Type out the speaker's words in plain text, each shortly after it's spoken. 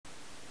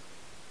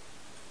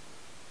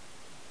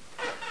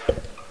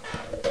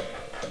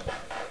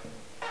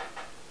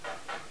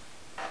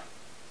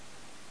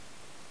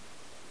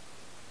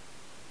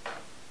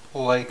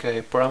like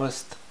I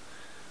promised,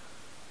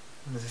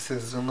 this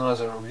is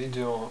another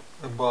video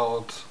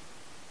about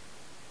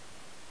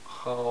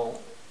how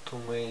to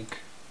make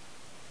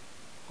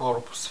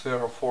orb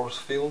sphere force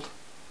field.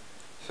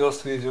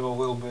 First video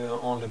will be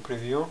only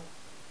preview,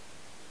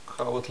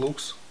 how it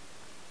looks.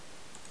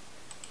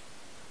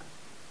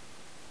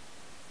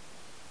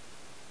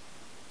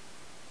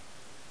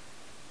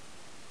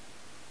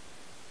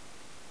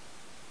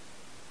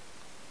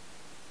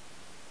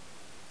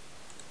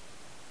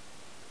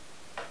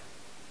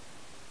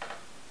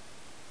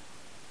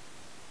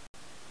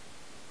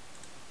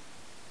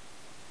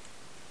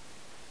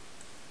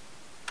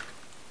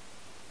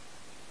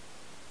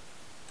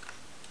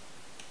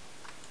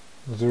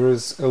 There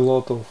is a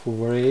lot of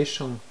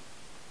variation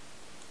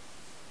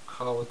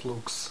how it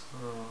looks.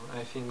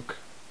 I think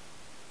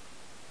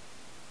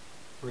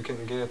we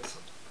can get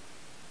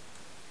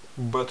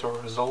better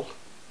result.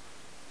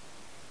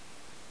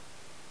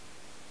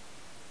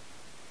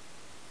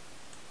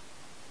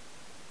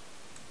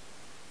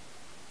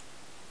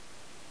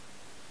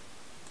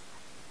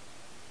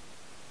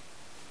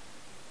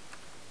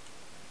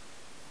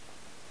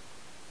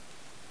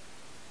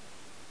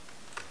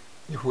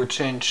 If we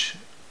change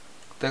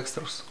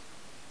textures.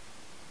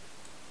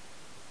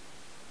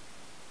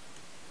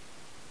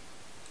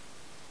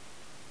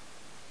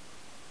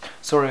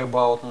 Sorry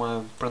about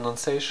my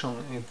pronunciation,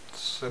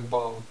 it's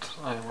about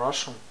I'm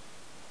Russian.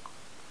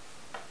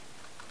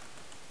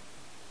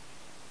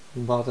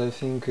 But I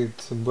think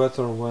it's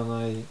better when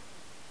I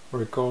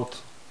record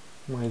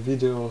my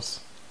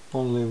videos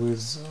only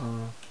with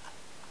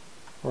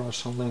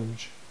Russian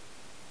language.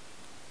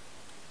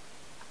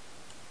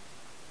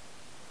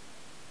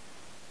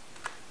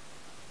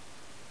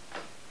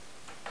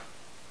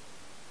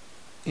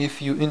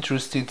 If you're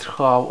interested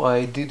how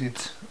I did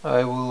it,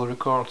 I will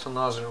record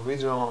another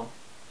video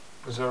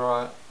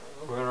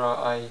where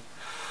I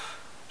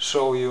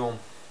show you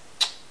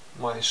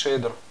my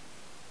shader.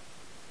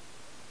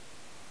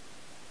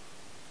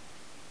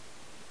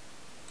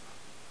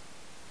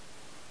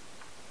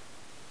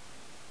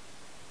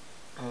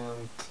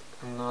 And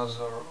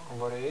another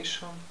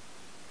variation,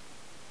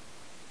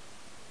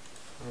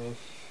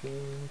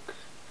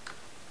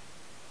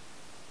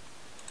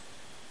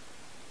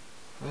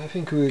 I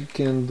think we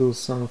can do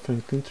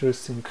something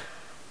interesting.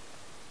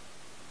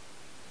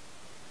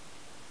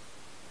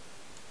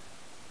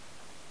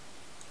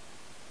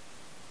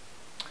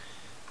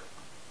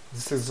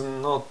 This is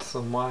not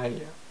my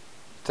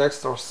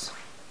textures,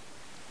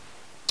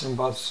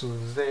 but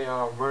they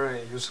are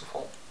very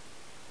useful.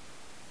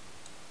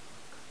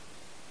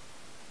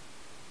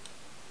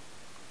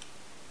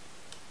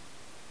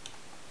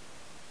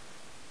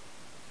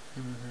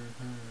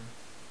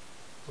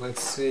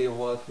 Let's see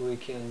what we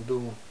can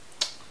do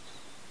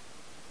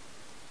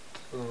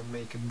to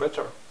make it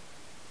better.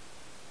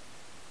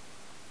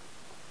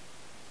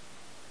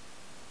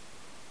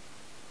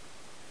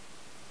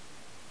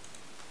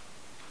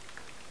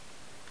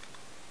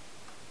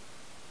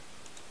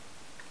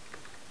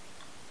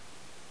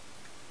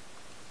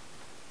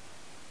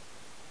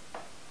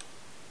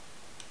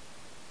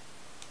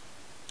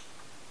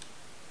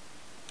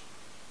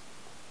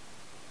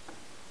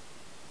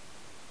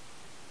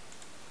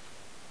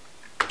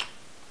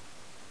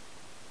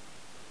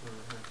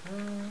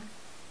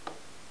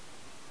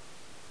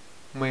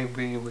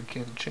 Maybe we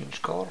can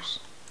change colors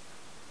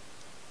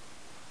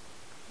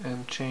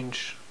and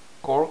change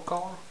core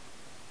color.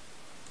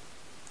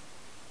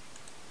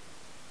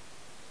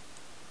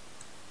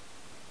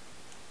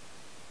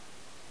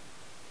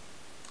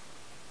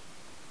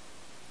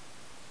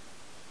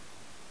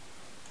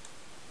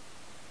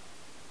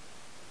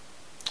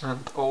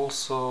 And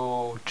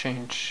also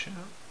change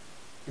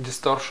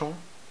distortion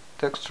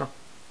texture.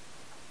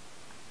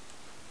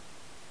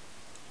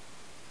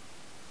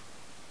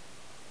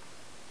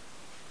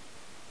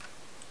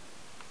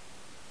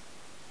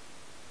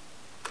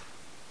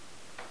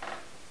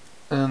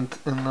 And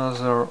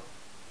another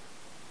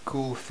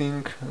cool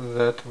thing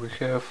that we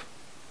have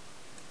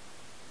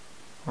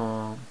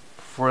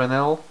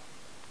Fresnel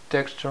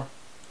texture,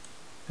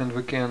 and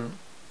we can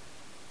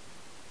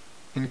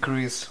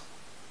increase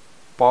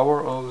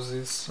power of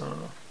this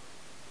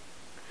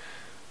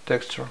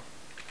texture.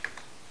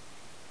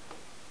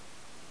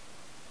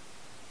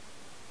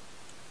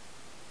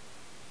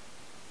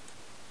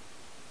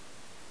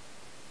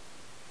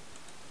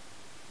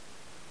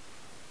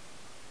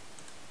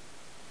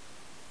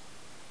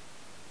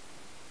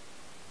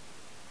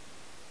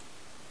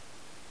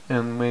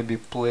 And maybe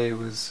play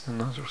with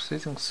another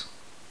settings.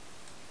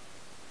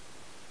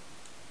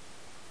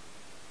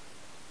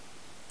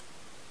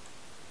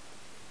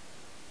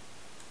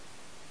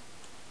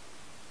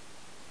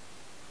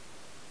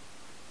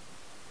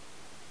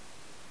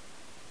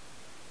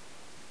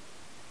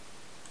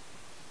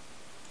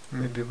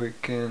 Maybe we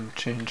can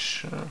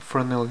change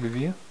Fresnel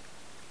UV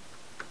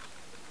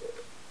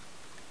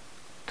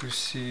to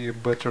see a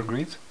better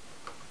grid.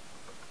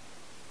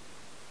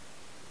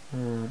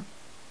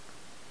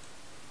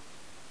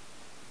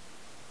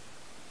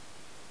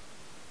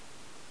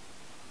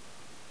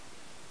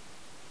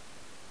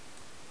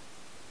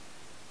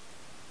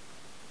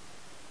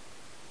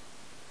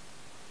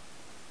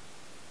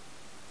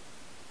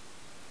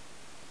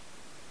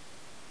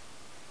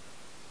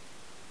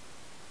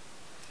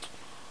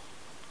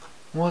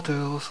 What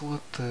else?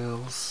 What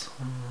else?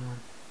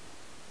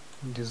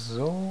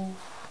 Dissolve.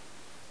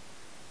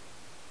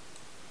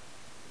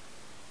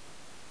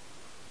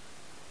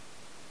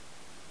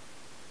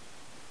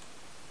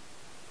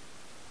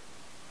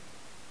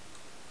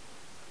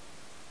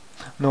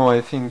 No,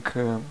 I think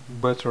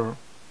better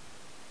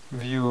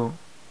view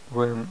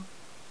when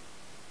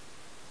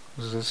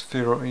the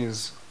sphere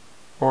is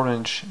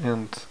orange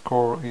and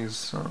core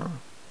is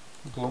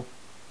blue.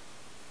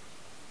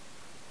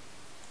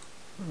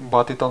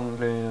 But it's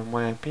only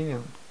my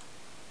opinion.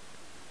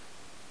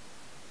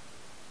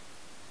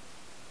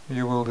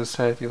 You will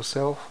decide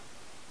yourself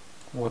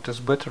what is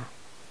better.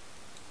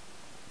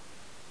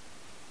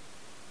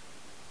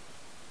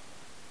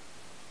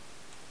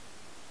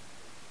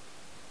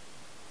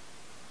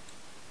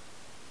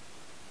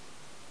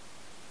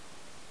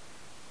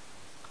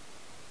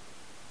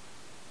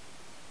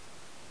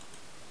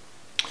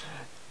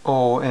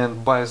 Oh,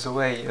 and by the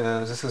way,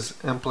 this is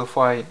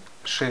Amplify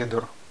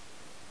shader.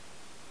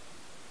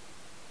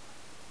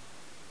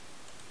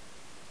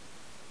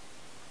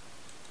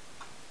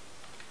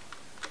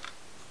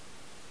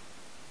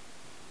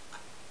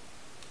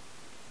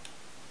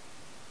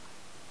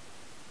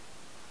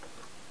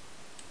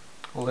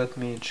 Let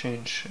me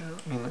change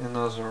in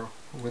another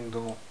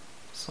window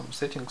some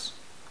settings.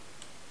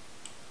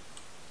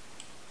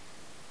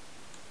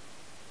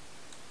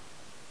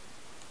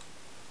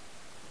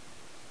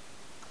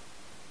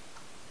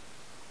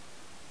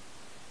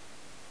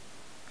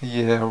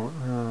 Yeah,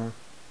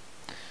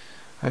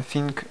 I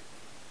think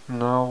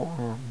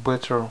now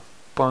better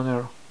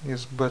panel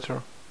is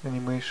better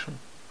animation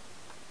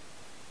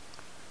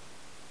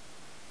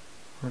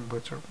and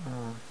better.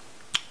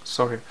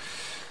 Sorry,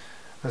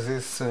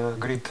 this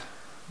grid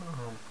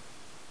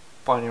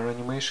panel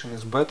animation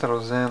is better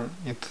than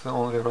it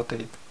only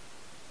rotate.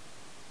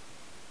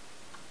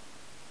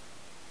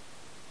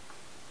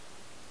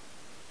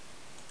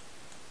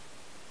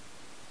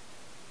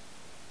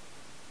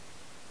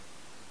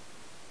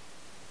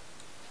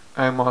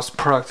 I must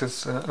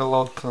practice a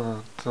lot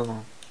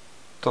to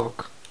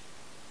talk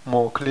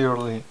more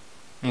clearly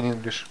in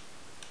English.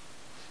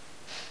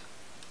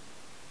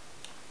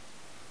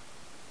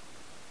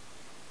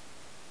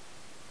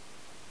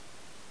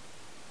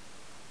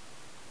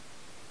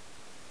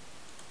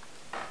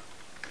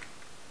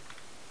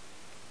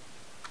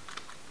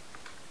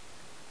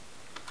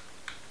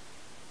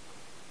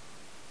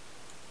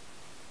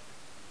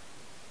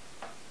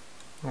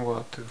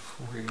 What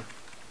if we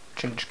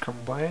change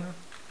combine?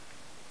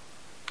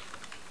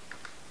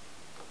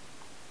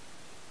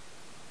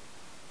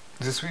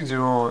 This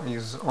video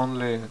is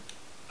only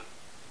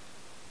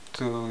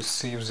to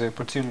see the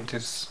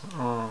opportunities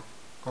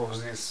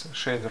of this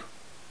shader,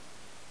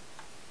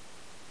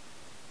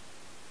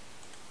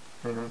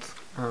 and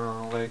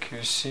like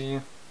you see,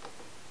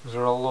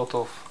 there are a lot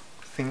of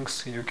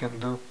things you can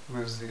do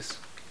with this.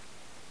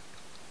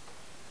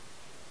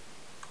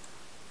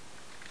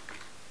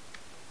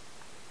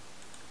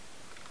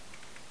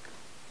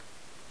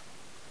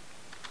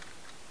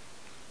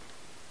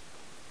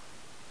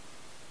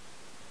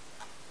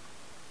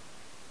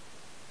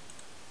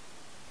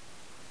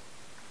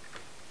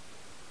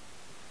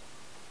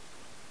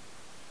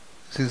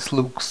 This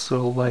looks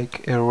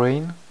like a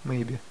rain,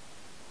 maybe,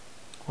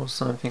 or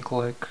something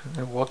like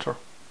a water.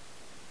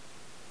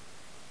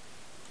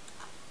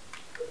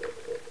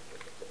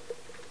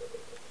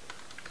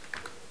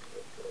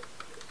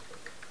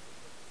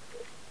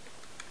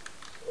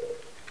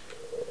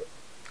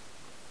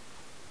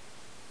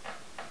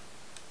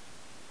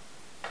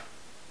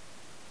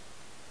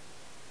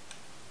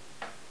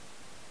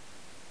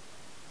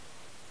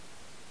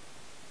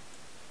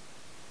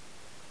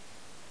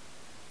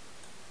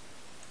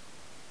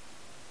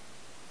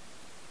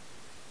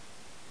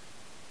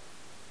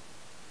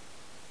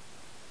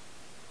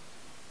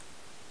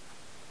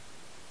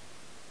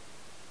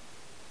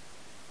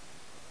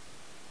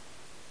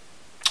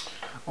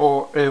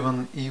 Or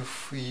even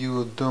if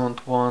you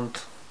don't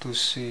want to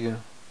see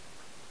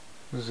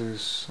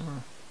this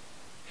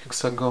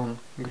hexagon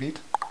grid,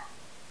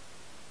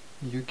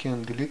 you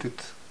can delete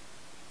it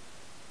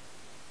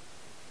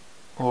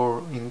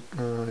or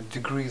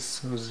decrease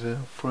the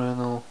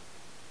Fresnel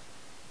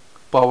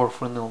power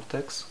Fresnel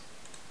text,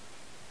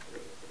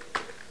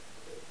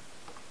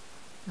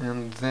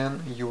 and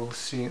then you will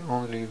see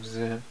only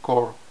the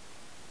core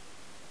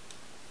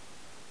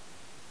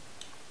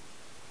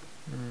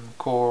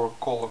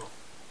color.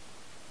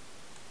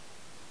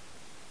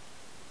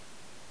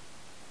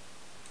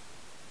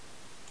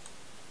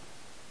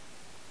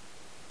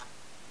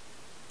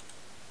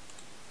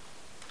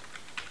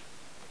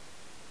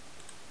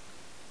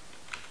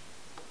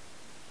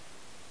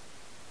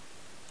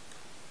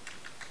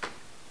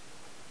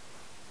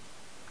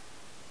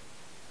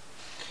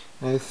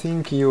 I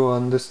think you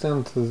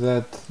understand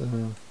that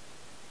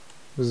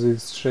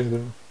this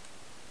shader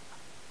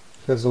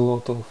has a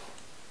lot of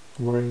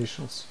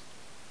variations.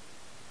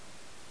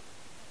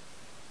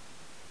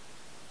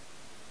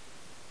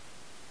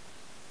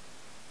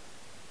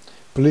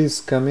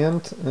 Please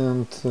comment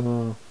and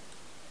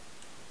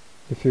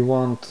if you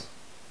want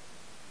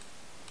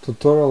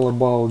tutorial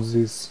about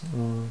this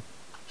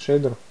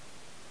shader,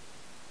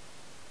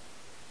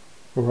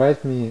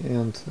 write me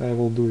and I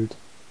will do it.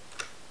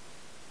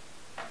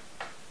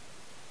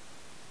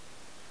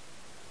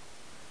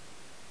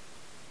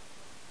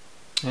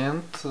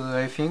 And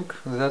I think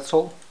that's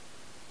all.